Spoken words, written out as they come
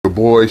your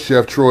boy,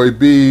 Chef Troy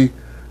B.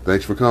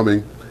 Thanks for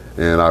coming.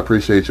 And I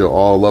appreciate your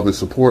all love and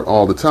support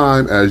all the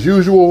time, as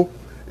usual.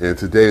 And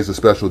today is a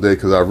special day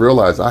because I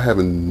realized I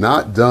haven't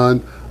not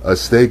done a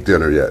steak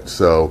dinner yet.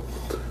 So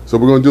we're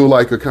going to do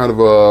like a kind of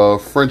a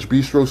French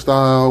bistro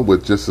style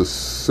with just a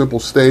simple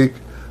steak,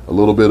 a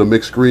little bit of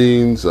mixed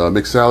greens,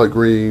 mixed salad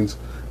greens.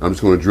 I'm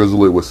just going to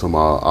drizzle it with some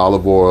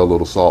olive oil, a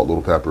little salt, a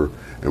little pepper,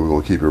 and we're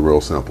going to keep it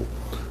real simple.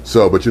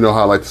 So, but you know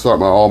how I like to start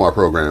all my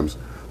programs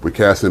with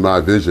casting my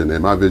vision,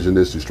 and my vision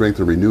is to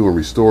strengthen, renew, and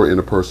restore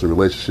interpersonal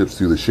relationships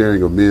through the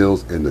sharing of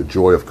meals and the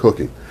joy of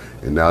cooking.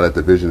 And now that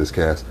the vision is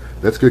cast,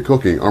 let's get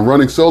cooking. I'm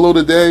running solo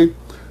today.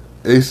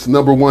 Ace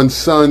number one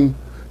son,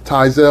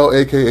 Tyzel,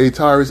 aka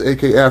Tyrus,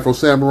 aka Afro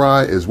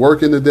Samurai, is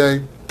working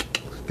today.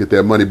 Get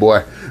that money,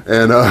 boy.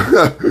 And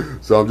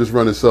so I'm just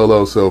running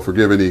solo, so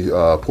forgive any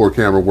poor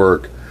camera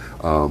work,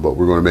 but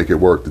we're going to make it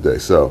work today.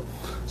 So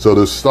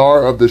the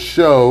star of the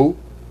show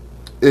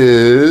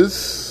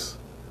is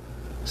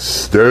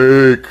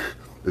steak.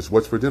 It's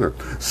what's for dinner.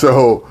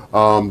 So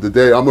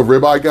today, I'm a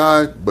ribeye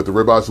guy, but the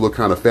ribeyes look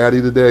kind of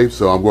fatty today,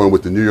 so I'm going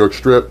with the New York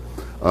strip.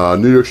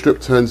 New York strip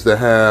tends to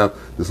have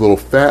this little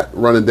fat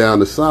running down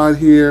the side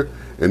here,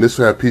 and this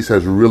piece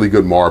has really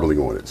good marbling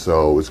on it,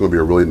 so it's going to be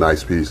a really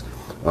nice piece.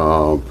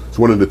 It's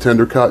one of the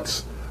tender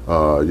cuts,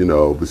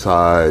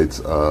 besides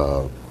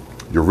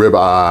your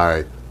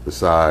ribeye,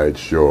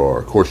 besides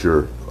of course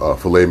your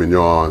filet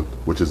mignon,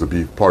 which is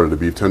part of the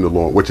beef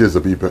tenderloin, which is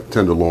a beef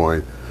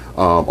tenderloin.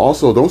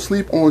 Also, don't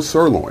sleep on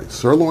sirloin.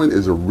 Sirloin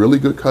is a really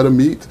good cut of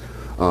meat,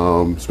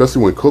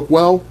 especially when cooked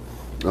well.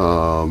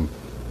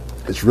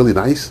 It's really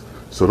nice,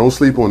 so don't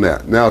sleep on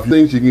that. Now, if you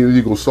think you can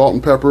either go salt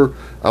and pepper,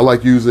 I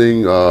like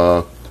using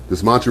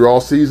this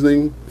Montreal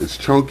seasoning. It's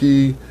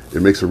chunky.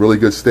 It makes a really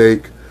good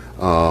steak.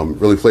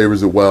 Really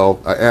flavors it well.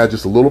 I add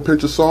just a little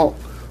pinch of salt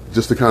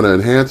just to kind of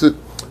enhance it.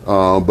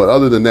 But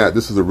other than that,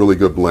 this is a really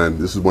good blend.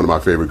 This is one of my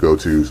favorite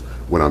go-tos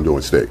when I'm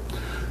doing steak.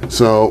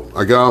 So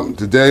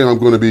today I'm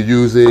going to be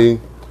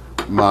using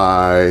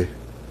my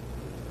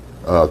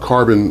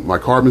carbon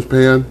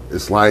pan.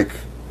 It's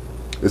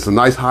a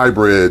nice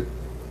hybrid.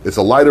 It's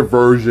a lighter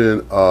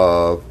version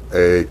of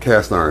a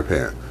cast iron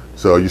pan.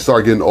 So you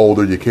start getting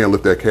older, you can't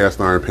lift that cast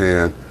iron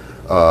pan.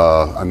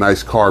 A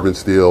nice carbon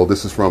steel.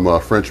 This is from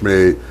French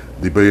made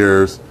De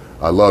Beers.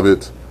 I love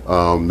it.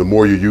 The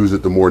more you use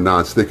it, the more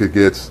non-stick it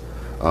gets.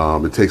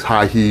 It takes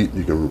high heat.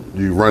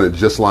 You run it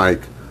just like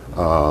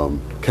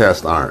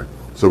cast iron.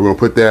 So we're going to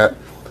put that,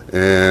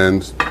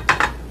 and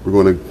we're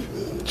going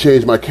to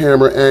change my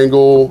camera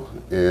angle,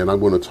 and I'm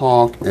going to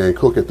talk and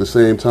cook at the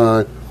same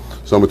time.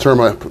 So I'm going to turn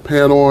my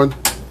pan on,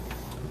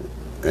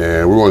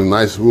 and we're going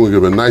to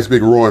give it a nice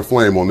big roaring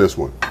flame on this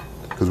one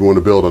because we want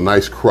to build a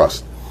nice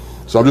crust.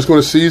 So I'm just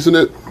going to season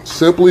it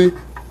simply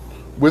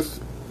with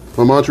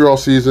my Montreal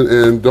season,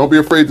 and don't be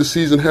afraid to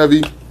season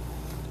heavy.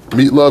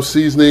 Meat loves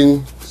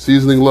seasoning.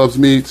 Seasoning loves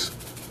meats.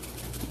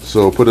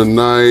 So put a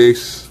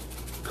nice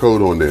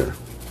coat on there.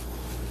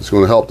 It's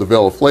going to help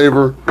develop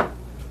flavor.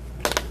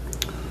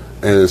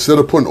 And instead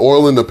of putting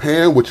oil in the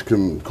pan, which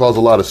can cause a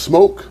lot of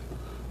smoke,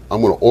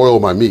 I'm going to oil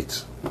my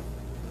meats.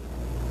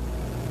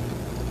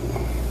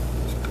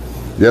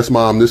 Yes,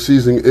 Mom, this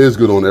seasoning is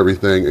good on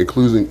everything,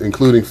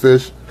 including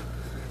fish.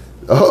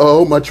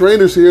 Uh-oh, my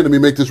trainer's here. Let me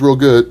make this real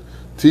good.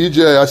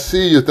 TJ, I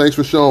see you. Thanks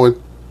for showing.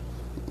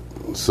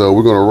 So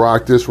we're going to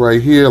rock this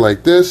right here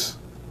like this.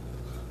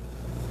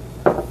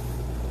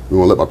 We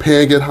want to let my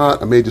pan get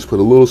hot. I may just put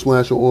a little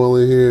splash of oil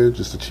in here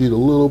just to cheat a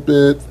little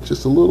bit,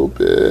 just a little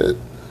bit.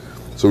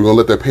 So we're going to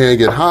let that pan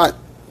get hot.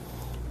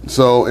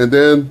 So, and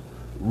then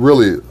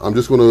really, I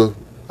just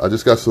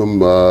got some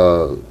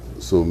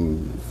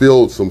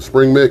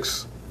spring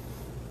mix.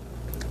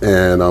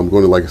 And I'm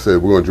going to, like I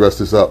said, we're going to dress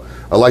this up.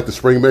 I like the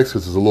spring mix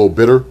because it's a little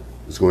bitter.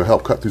 It's going to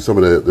help cut through some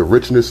of the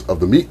richness of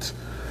the meat.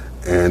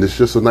 And it's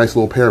just a nice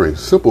little pairing.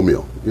 Simple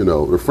meal. You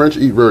know, the French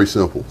eat very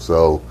simple.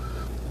 So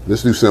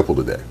let's do simple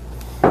today.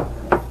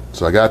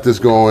 So I got this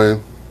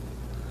going.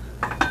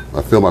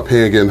 I feel my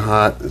pan getting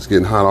hot. It's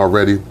getting hot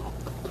already.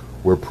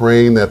 We're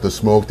praying that the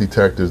smoke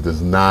detectors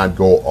does not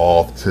go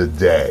off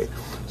today.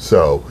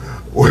 So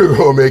we're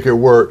going to make it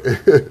work.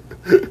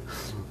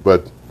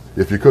 But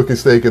if you're cooking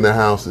steak in the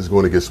house, it's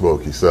going to get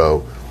smoky.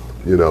 So,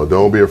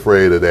 don't be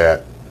afraid of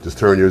that. Just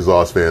turn your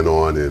exhaust fan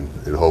on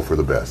and hope for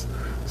the best.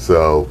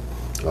 So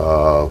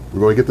we're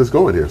going to get this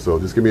going here. So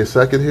just give me a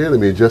second here. Let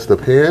me adjust the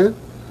pan,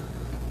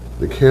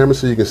 the camera,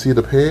 so you can see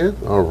the pan.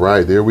 All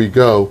right, there we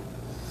go.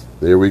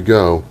 There we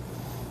go.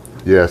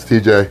 Yes,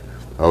 TJ.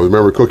 I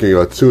remember cooking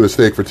a tuna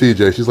steak for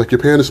TJ. She's like, your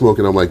pan is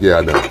smoking. I'm like, yeah,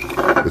 I know.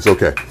 It's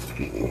okay.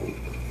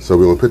 So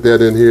we're going to put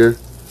that in here.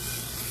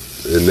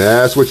 And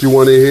that's what you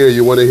want to hear.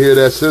 You want to hear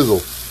that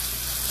sizzle.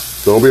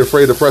 Don't be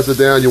afraid to press it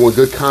down. You want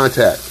good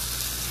contact.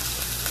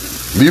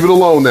 Leave it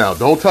alone now.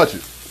 Don't touch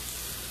it.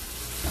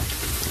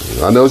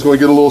 I know it's going to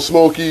get a little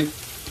smoky,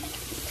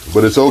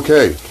 but it's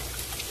okay.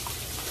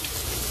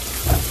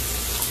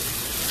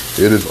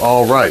 It is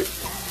all right.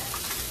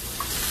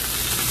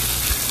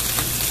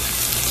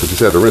 So just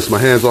had to rinse my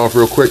hands off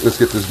real quick. Let's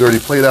get this dirty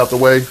plate out the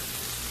way.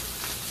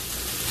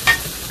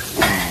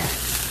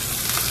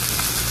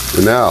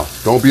 And now,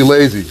 don't be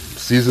lazy.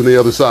 Season the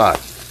other side.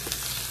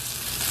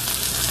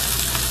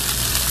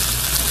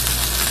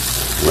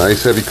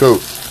 Nice heavy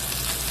coat.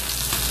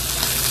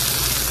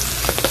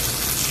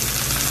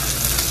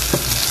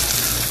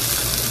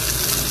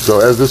 So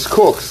as this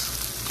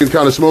cooks, it's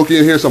kind of smoky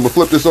in here, so I'm gonna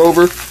flip this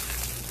over.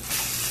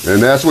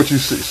 And that's what you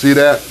see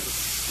that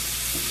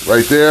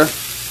right there.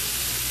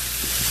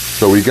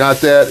 So we got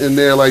that in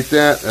there like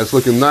that. That's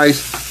looking nice.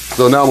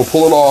 So now I'm gonna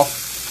pull it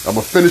off. I'm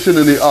gonna finish it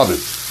in the oven.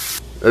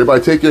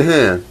 Everybody take your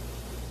hand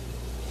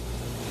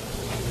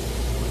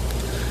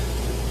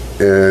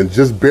and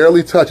just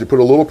barely touch it. Put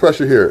a little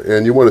pressure here.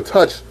 And you wanna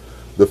touch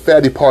the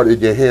fatty part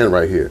of your hand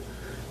right here.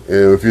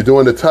 And if you're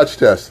doing the touch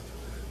test,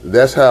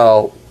 that's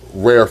how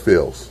rare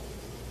feels.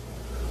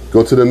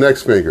 Go to the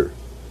next finger.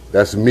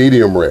 That's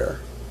medium rare.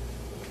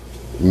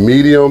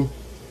 Medium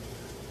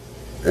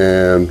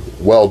and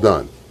well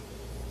done.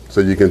 So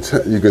you can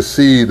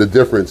see the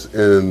difference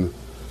in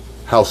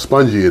how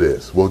spongy it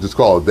is. We'll just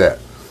call it that.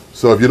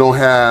 So if you don't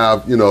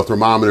have, you know, a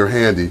thermometer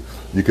handy,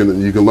 you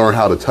can learn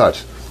how to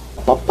touch.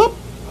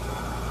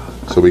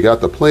 So we got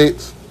the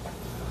plates.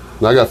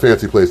 Now I got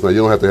fancy plates. Now you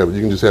don't have to have it.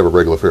 You can just have a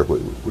regular fair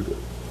plate.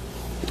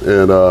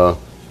 And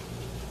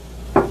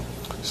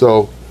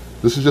so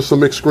this is just some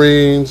mixed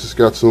greens. It's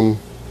got some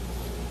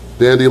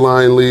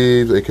dandelion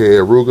leaves, aka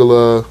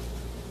arugula,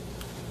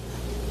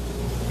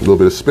 a little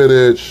bit of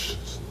spinach,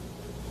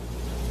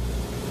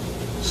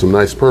 some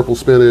nice purple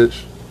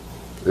spinach,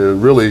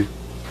 and really,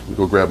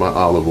 go grab my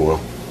olive oil.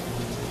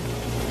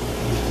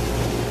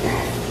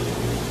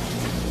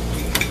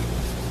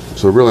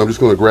 So really, I'm just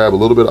going to grab a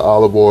little bit of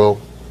olive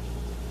oil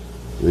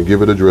and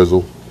give it a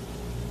drizzle.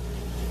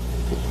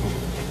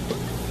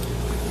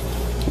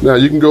 Now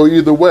you can go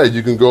either way.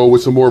 You can go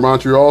with some more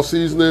Montreal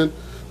seasoning.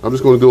 I'm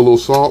just going to do a little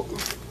salt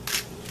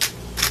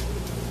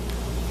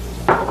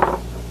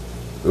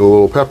and a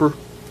little pepper.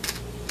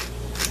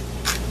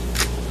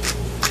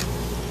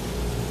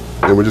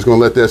 And we're just going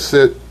to let that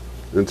sit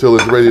until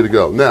it's ready to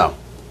go. Now,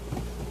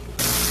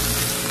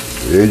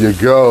 there you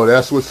go.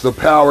 That's what the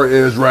power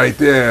is right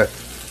there.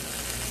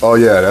 Oh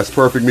yeah, that's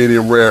perfect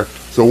medium rare.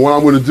 So what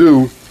I'm going to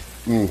do,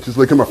 just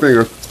lick at my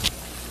finger,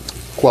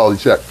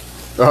 quality check.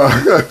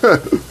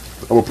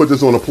 I'm going to put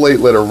this on a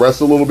plate, let it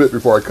rest a little bit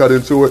before I cut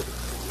into it.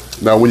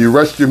 Now when you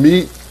rest your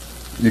meat,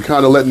 you're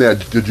kind of letting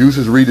the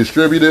juices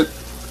redistribute it.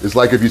 It's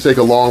like if you take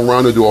a long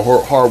run or do a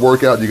hard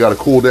workout, you got to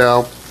cool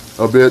down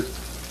a bit.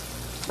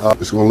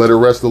 Just going to let it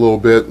rest a little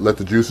bit, let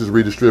the juices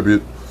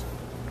redistribute.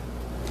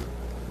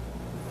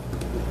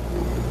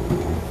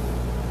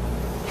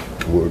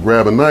 We'll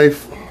grab a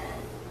knife.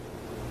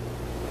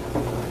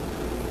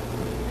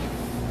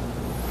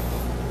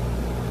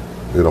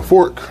 And a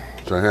fork,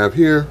 which I have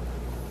here.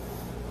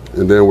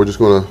 And then we're just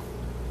going to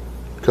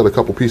cut a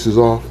couple pieces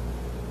off.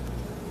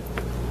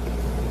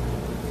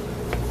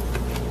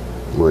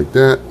 Like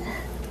that.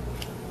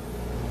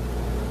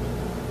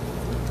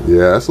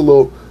 Yeah, that's a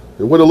little,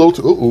 it went a little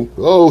too,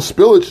 oh,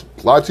 spillage,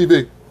 live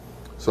TV.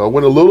 So I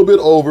went a little bit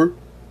over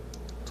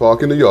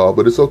talking to y'all,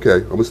 but it's okay.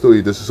 I'm gonna still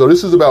eat this. So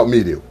this is about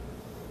medium.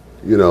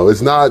 You know,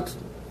 it's not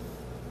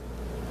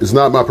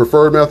my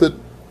preferred method.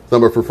 It's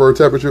not my preferred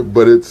temperature,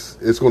 but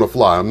it's gonna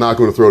fly. I'm not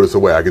gonna throw this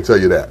away, I can tell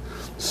you that.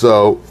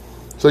 So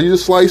you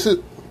just slice it,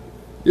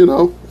 you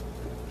know,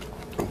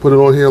 put it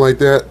on here like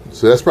that.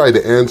 So that's probably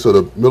the end. So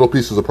the middle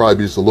pieces will probably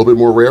be just a little bit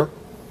more rare.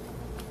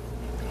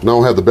 And I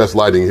don't have the best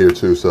lighting here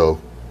too, so,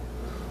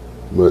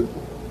 but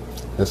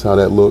that's how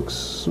that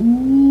looks.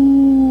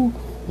 Ooh.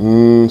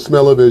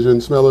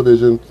 Smell-o-vision,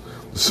 smell-o-vision.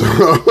 So,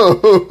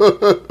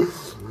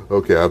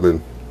 okay, I've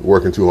been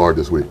working too hard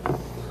this week.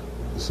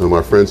 So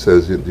my friend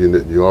says,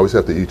 you always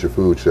have to eat your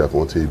food, chef,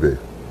 on TV.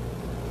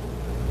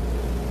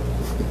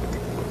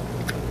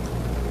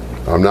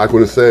 I'm not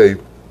going to say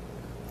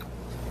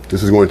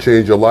this is going to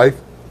change your life,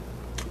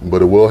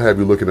 but it will have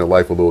you looking at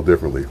life a little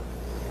differently.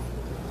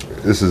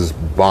 This is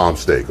bomb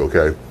steak,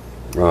 okay?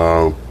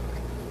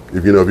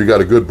 If you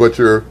got a good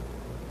butcher,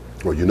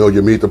 or you know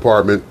your meat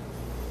department,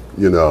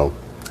 you know,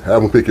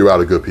 have them pick you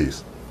out a good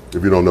piece.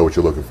 If you don't know what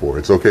you're looking for,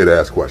 it's okay to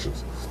ask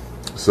questions.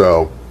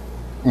 So,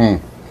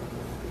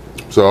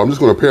 so I'm just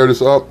going to pair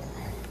this up,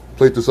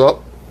 plate this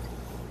up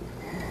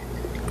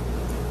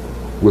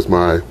with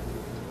my.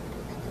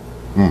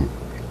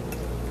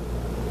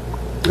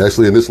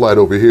 Actually, in this light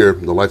over here,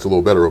 the light's a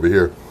little better over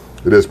here.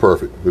 It is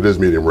perfect. It is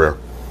medium rare.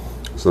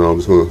 So I'm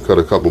just going to cut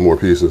a couple more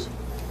pieces.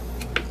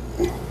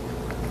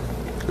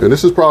 And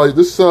this is probably,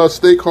 this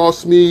steak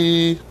costs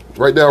me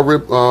right now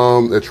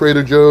at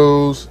Trader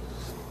Joe's.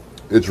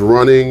 It's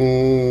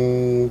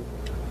running,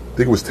 I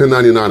think it was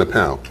 $10.99 a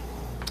pound.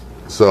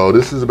 So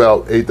this is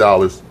about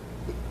 $8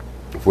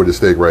 for the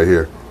steak right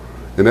here.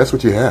 And that's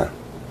what you have.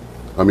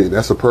 I mean,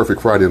 that's a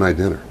perfect Friday night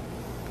dinner.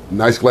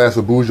 Nice glass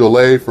of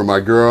Beaujolais from my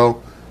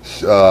girl,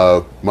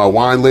 my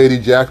wine lady,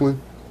 Jacqueline.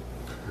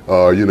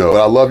 You know,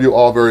 I love you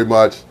all very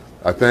much.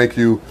 I thank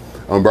you.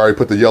 I'm already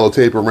put the yellow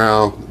tape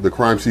around the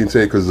crime scene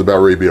tape because it's about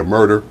ready to be a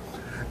murder.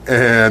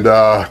 And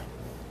I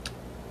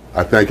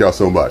thank y'all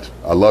so much.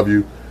 I love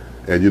you.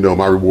 And you know,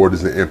 my reward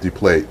is an empty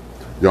plate.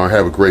 Y'all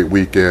have a great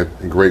weekend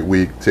and great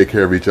week. Take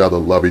care of each other,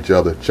 love each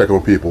other, check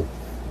on people,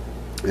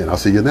 and I'll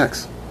see you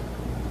next.